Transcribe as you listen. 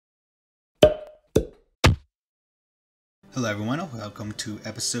Hello everyone, welcome to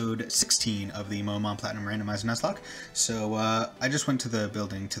episode 16 of the Momon Platinum Randomizer Nuzlocke. So I just went to the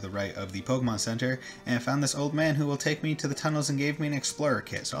building to the right of the Pokemon Center and found this old man who will take me to the tunnels and gave me an Explorer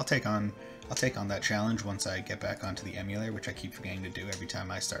kit. So I'll take on that challenge once I get back onto the emulator, which I keep forgetting to do every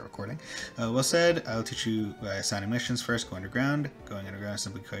time I start recording. Well said, I'll teach you assigning missions. First, go underground. Going underground is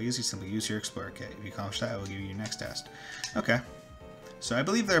simply quite easy. Simply use your Explorer kit. If you accomplish that, I will give you your next test. Okay. So I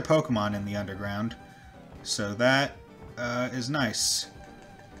believe there are Pokemon in the underground. So that is nice.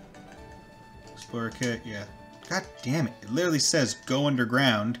 Explorer kit, yeah. God damn it. It literally says go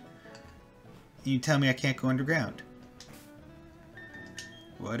underground. You tell me I can't go underground.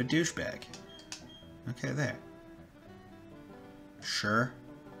 What a douchebag. Okay, there. Sure.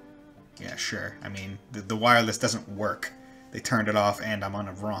 Yeah, sure. I mean, the wireless doesn't work. They turned it off and I'm on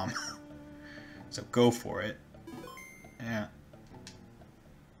a ROM. So go for it. Yeah.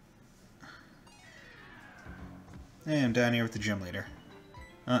 Hey, I'm down here with the gym leader.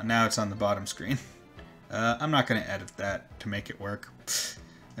 Now it's on the bottom screen. I'm not going to edit that to make it work.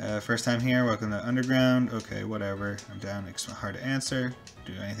 First time here, welcome to Underground. Okay, whatever. I'm down, it's hard to answer.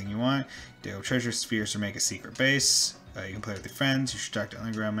 Do anything you want. Deal treasure spheres or make a secret base. You can play with your friends. You should talk to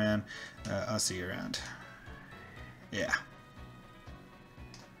Underground Man. I'll see you around. Yeah.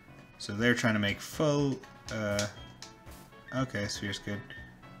 So they're trying to make full... okay, sphere's good.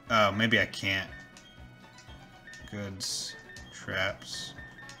 Oh, maybe I can't. Goods, traps,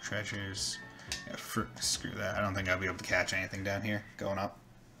 treasures. Yeah, screw that. I don't think I'll be able to catch anything down here going up.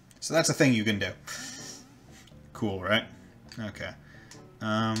 So that's a thing you can do. Cool, right? Okay.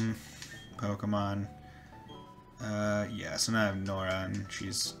 Pokemon. Yeah, so now I have Nora, and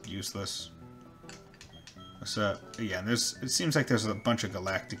she's useless. What's up? Yeah, and it seems like there's a bunch of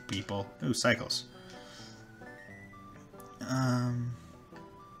galactic people. Ooh, Cycles.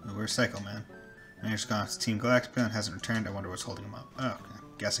 Where's Cycle Man? Manager's gone to Team Galactic and hasn't returned. I wonder what's holding him up. Oh, okay.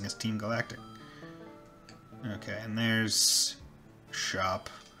 Guessing it's Team Galactic. Okay, and there's shop.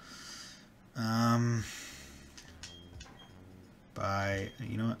 Buy.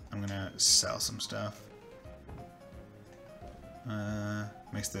 You know what? I'm gonna sell some stuff.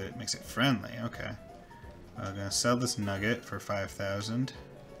 Makes it friendly. Okay. I'm gonna sell this nugget for 5,000,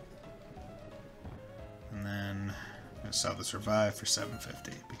 and then I'm gonna sell this revive for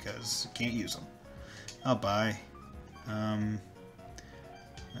 750 because you can't use them. I'll buy. Okay,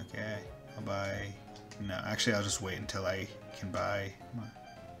 I'll buy. No, actually, I'll just wait until I can buy.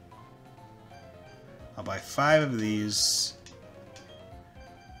 I'll buy 5 of these.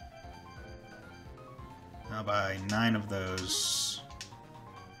 I'll buy 9 of those.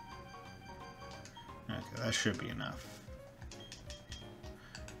 Okay, that should be enough.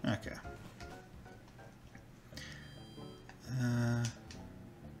 Okay.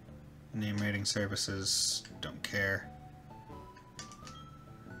 Name rating services, don't care.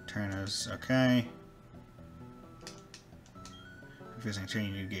 Turners, okay. If you're visiting a train,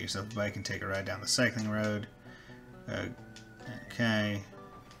 you need to get yourself a bike and take a ride down the cycling road. Okay.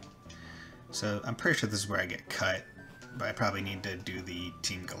 So I'm pretty sure this is where I get cut, but I probably need to do the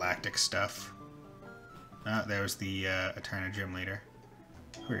Team Galactic stuff. Oh, there was the Eterna gym leader.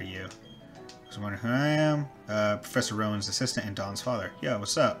 Who are you? I was wondering who I am. Professor Rowan's assistant and Dawn's father. Yo,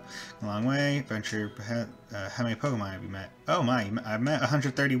 what's up? A long way. Adventure. How many Pokemon have you met? Oh my, I've met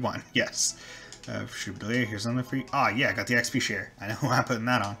 131. Yes. Should believe here's something for you. Oh yeah, I got the XP share. I know I'm putting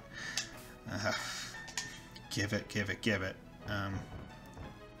that on. Give it.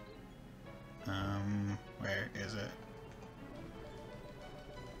 Where is it?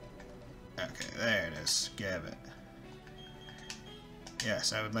 Okay, there it is. Give it.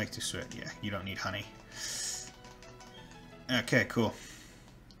 Yes, I would like to switch. Yeah, you don't need honey. Okay, cool.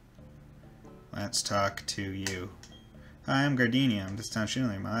 Let's talk to you. Hi, I'm Gardenia. I'm this town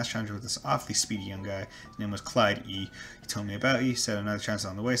Shinley. My last challenge with this awfully speedy young guy. His name was Clyde E. He told me about you. He said another chance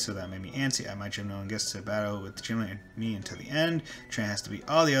on the way, so that made me antsy. At my gym, no one gets to battle with the gym leader and me until the end. Train has to be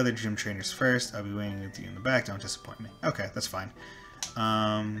all the other gym trainers first. I'll be waiting with you in the back. Don't disappoint me. Okay, that's fine.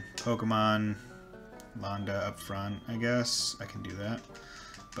 Pokemon Londa up front, I guess. I can do that.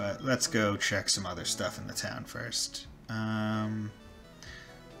 But let's go check some other stuff in the town first.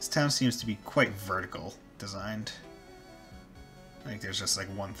 This town seems to be quite vertical designed. Like there's just like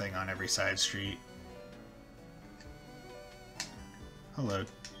one thing on every side street. Hello.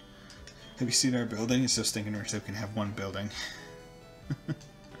 Have you seen our building? It's just thinking we can have one building.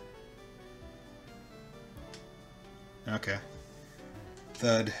 Okay.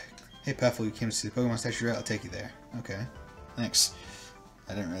 Thud. Hey Puffle, you came to see the Pokemon statue, right? I'll take you there. Okay. Thanks.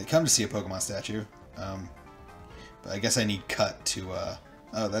 I didn't really come to see a Pokemon statue. But I guess I need cut to,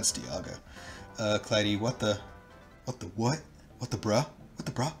 oh, that's Dialga. Clyde, what What the what? What the bruh? What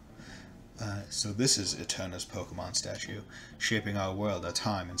the bruh? So this is Eterna's Pokemon statue, shaping our world of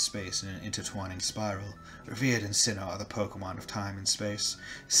time and space in an intertwining spiral. Revered in Sinnoh are the Pokemon of time and space.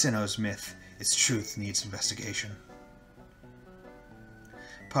 Sinnoh's myth, its truth needs investigation.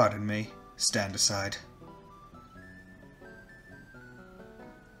 Pardon me. Stand aside.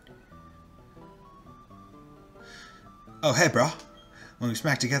 Oh, hey, brah. When we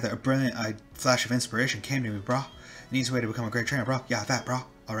smacked together, a brilliant flash of inspiration came to me, brah. An easy way to become a great trainer, brah. Yeah, that, brah.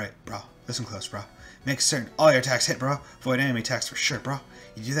 Alright, brah. Listen close, brah. Make certain all your attacks hit, brah. Avoid enemy attacks for sure, brah.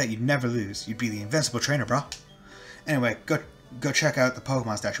 You do that, you'd never lose. You'd be the invincible trainer, brah. Anyway, go check out the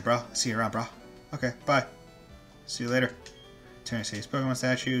Pokemon statue, brah. See you around, brah. Okay, bye. See you later. Turner says Pokemon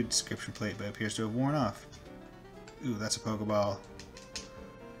statue, description plate, but appears to have worn off. Ooh, that's a Pokeball.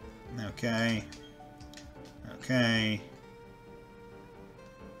 Okay. Okay.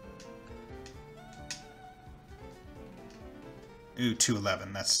 Ooh,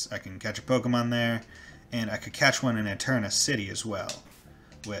 211. I can catch a Pokemon there, and I could catch one in Eterna City as well,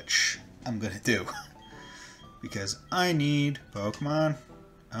 which I'm gonna do because I need Pokemon.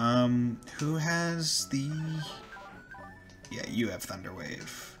 Who has the? Yeah, you have Thunder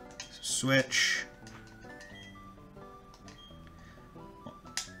Wave. Switch.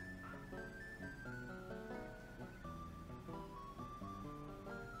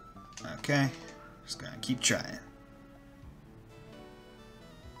 Okay, just gonna keep trying.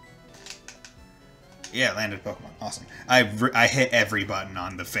 Yeah, landed Pokemon. Awesome. I hit every button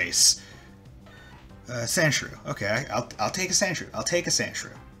on the face. Sandshrew. Okay, I'll take a Sandshrew. I'll take a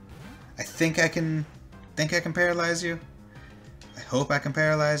Sandshrew. I think I can paralyze you. I hope I can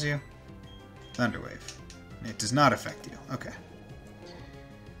paralyze you. Thunderwave. It does not affect you. Okay.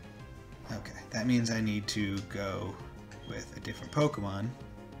 Okay, that means I need to go with a different Pokemon.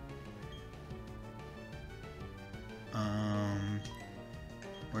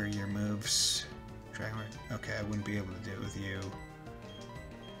 Where are your moves? Okay, I wouldn't be able to do it with you.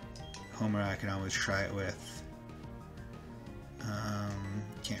 Homer, I can always try it with.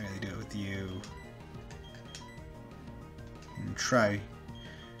 Can't really do it with you. Try.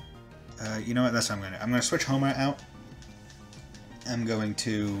 You know what? That's what I'm gonna switch Homer out. I'm going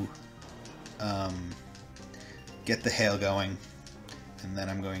to get the hail going, and then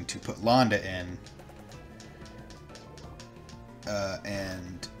I'm going to put Londa in,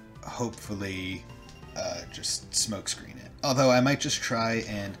 and hopefully just smokescreen it. Although I might just try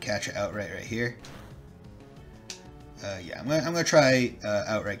and catch it outright right here. Yeah, I'm gonna try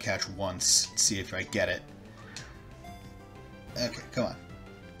outright catch once, see if I get it. Okay, come on,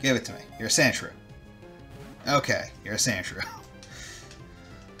 give it to me. You're a Sandshrew. Okay, you're a Sandshrew.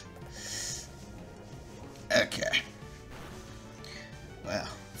 Okay. Well,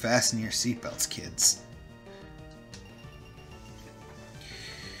 fasten your seatbelts, kids.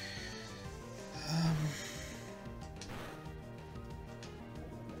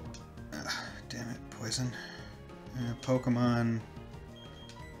 Damn it, poison. Pokemon.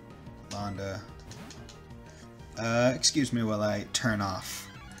 Londa. Excuse me while I turn off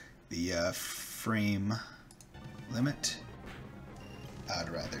the frame limit. I'd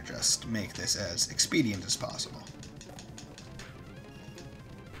rather just make this as expedient as possible.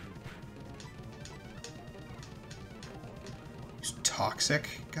 It's toxic?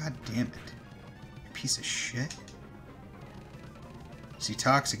 God damn it. You piece of shit. See,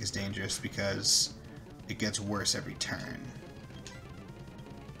 toxic is dangerous because it gets worse every turn.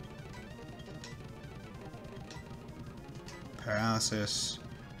 Paralysis,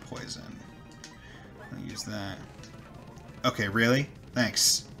 poison. I'll use that. Okay, really?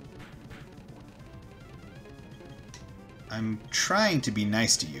 Thanks. I'm trying to be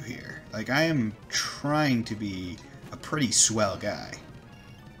nice to you here. Like, I am trying to be a pretty swell guy.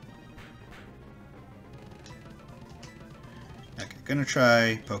 Okay, gonna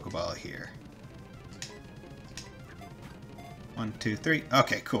try Pokeball here. 1, 2, 3.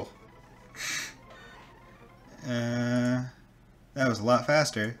 Okay, cool. That was a lot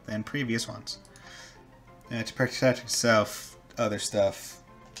faster than previous ones. To protect yourself, other stuff.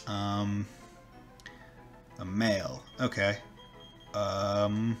 A male. Okay.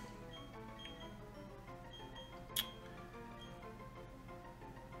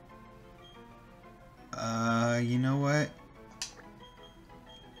 You know what?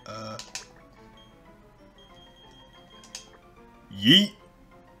 Yeet!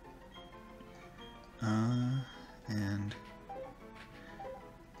 And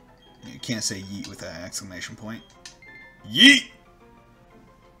you can't say yeet with that exclamation point. Yeet!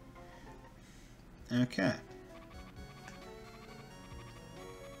 Okay.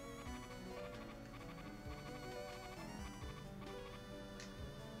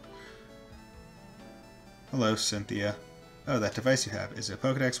 Hello, Cynthia. Oh, that device you have. Is it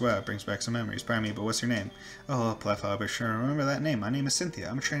Pokedex? Wow, it brings back some memories. Pardon me, but what's your name? Oh, Plethora, but sure, remember that name. My name is Cynthia.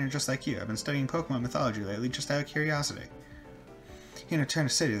 I'm a trainer just like you. I've been studying Pokemon mythology lately just out of curiosity. Here in Eterna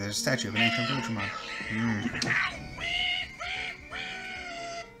City, there's a statue of an ancient Pokemon.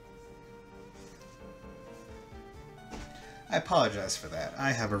 I apologize for that.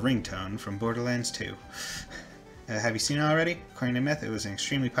 I have a ringtone from Borderlands 2. Have you seen it already? According to myth, it was an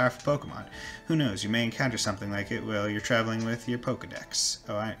extremely powerful Pokemon. Who knows, you may encounter something like it while you're traveling with your Pokedex.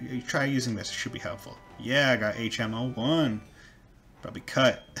 Oh, you try using this, it should be helpful. Yeah, I got HM01. Probably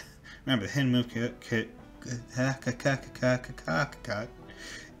cut. Remember, the hidden move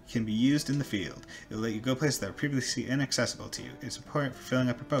can be used in the field. It will let you go places that were previously inaccessible to you. It's important for filling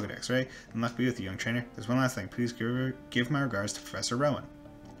up your Pokedex, right? And luck be with you, young trainer. There's one last thing. Please give my regards to Professor Rowan.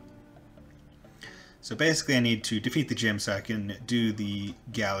 So basically I need to defeat the gym so I can do the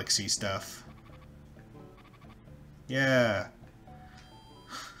galaxy stuff. Yeah.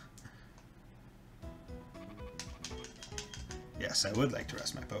 Yes, I would like to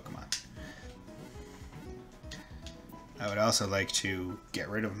rest my Pokemon. I would also like to get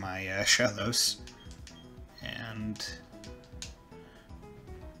rid of my Shellos and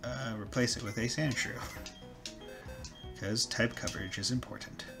replace it with a Sandshrew. Because type coverage is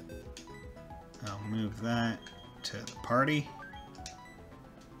important. I'll move that to the party.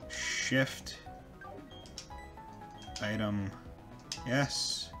 Shift. Item.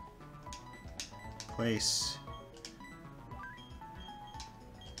 Yes. Place.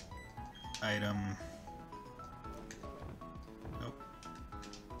 Item. Nope.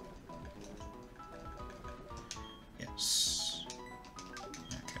 Yes.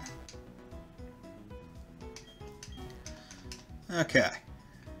 Okay. Okay.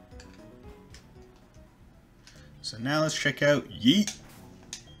 So now let's check out Yeet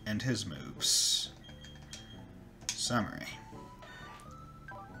and his moves. Summary.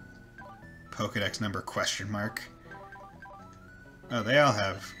 Pokedex number question mark. Oh, they all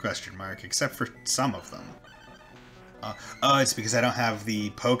have question mark, except for some of them. Oh, it's because I don't have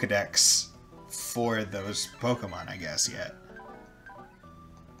the Pokedex for those Pokemon, I guess, yet.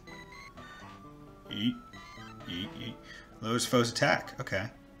 Yeet. Yeet, yeet. Lowers foe's attack. Okay.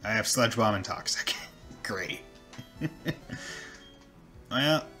 I have Sludge Bomb and Toxic. Great.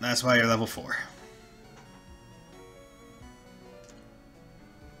 Well, that's why you're level 4.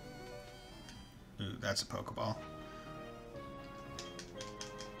 Ooh, that's a Pokeball.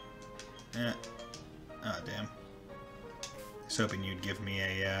 Yeah. Oh, damn. I was hoping you'd give me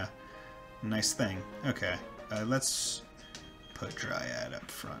a nice thing. Okay. Let's put Dryad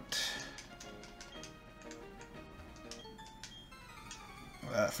up front.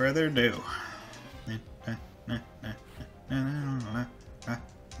 Without further ado.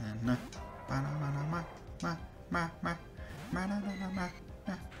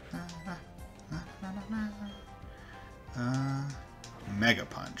 Mega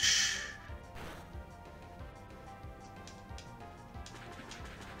Punch.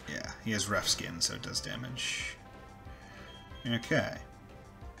 Yeah, he has rough skin, so it does damage. Okay.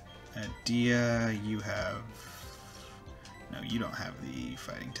 Dia, you have... No, you don't have the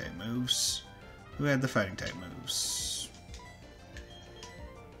fighting type moves. Who had the fighting type moves?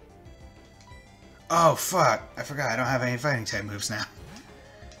 Oh, fuck! I forgot, I don't have any fighting type moves now.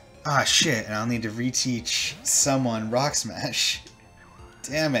 Ah, shit, and I'll need to reteach someone Rock Smash.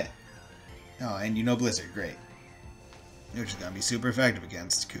 Damn it. Oh, and you know Blizzard, great. You're just gonna be super effective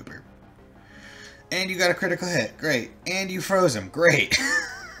against Cooper. And you got a critical hit, great. And you froze him, great.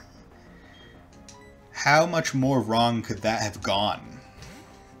 How much more wrong could that have gone?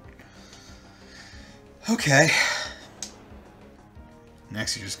 Okay.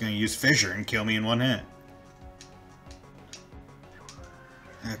 Next, you're just gonna use Fissure and kill me in one hit.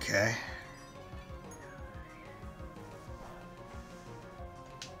 Okay.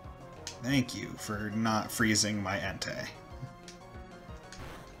 Thank you for not freezing my Entei.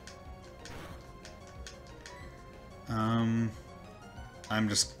 I'm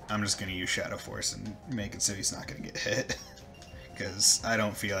just gonna use Shadow Force and make it so he's not gonna get hit. Because I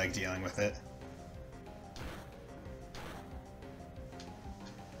don't feel like dealing with it.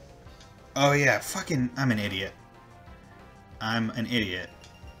 Oh yeah, fucking, I'm an idiot. I'm an idiot.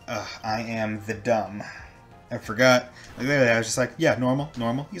 Ugh, I am the dumb. I forgot. Like, literally, I was just like, yeah, normal.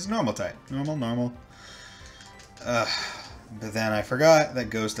 He's a normal type. Normal. But then I forgot that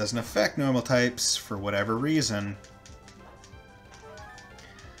Ghost doesn't affect normal types for whatever reason.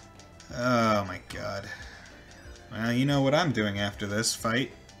 Oh my god. Well, you know what I'm doing after this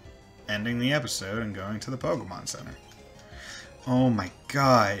fight. Ending the episode and going to the Pokemon Center. Oh my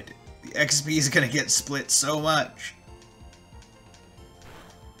god. The XP is gonna get split so much.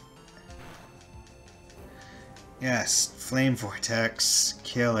 Yes, Flame Vortex.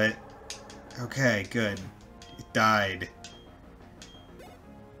 Kill it. Okay, good. It died.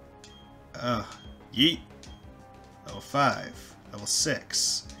 Oh, yeet. Level 5. Level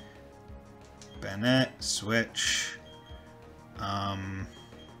 6. Bennett, switch. Go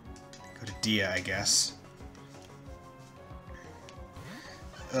to Dia, I guess.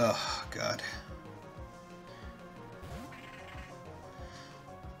 Oh, God.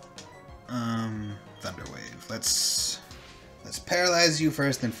 Thunderwave. Let's paralyze you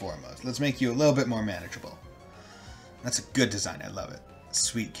first and foremost. Let's make you a little bit more manageable. That's a good design. I love it.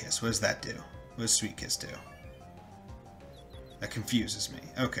 Sweet Kiss. What does that do? What does Sweet Kiss do? That confuses me.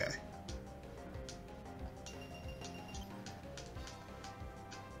 Okay.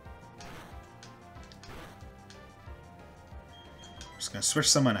 I'm just going to switch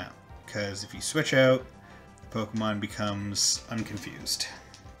someone out. Because if you switch out, the Pokemon becomes unconfused.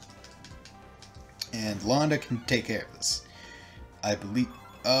 And Londa can take care of this. I believe...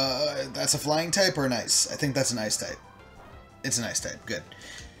 that's a flying type or an ice? I think that's an ice type. It's an ice type. Good.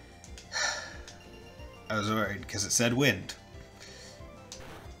 I was worried because it said wind.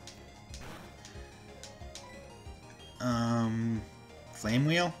 Flame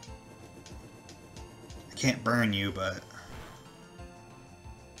Wheel? I can't burn you, but...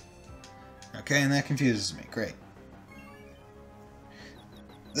 Okay, and that confuses me. Great.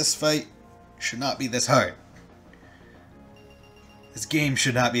 This fight should not be this hard. This game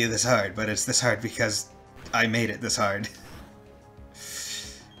should not be this hard, but it's this hard because I made it this hard.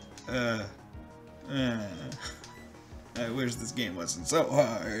 I wish this game wasn't so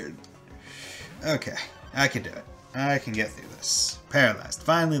hard. Okay, I can do it. I can get through this. Paralyzed.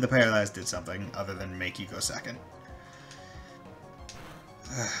 Finally, the Paralyzed did something other than make you go second.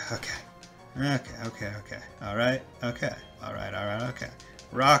 Okay. Alright, okay. Alright, okay.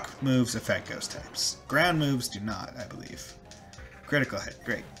 Rock moves affect ghost types. Ground moves do not, I believe. Critical hit,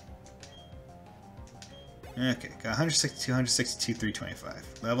 great. Okay, got 162, 162,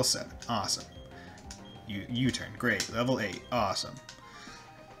 325. Level 7, awesome. U-turn, great. Level 8, awesome.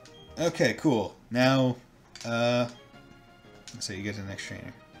 Okay, cool. Now, so you get the next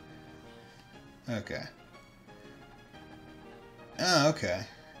trainer. Okay. Oh, okay.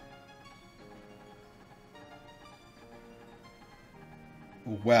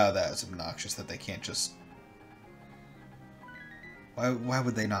 Wow, that was obnoxious that they can't just... Why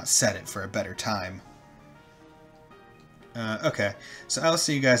would they not set it for a better time? Okay, so I'll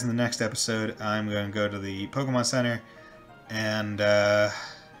see you guys in the next episode. I'm going to go to the Pokemon Center and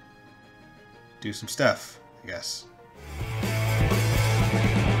do some stuff, I guess.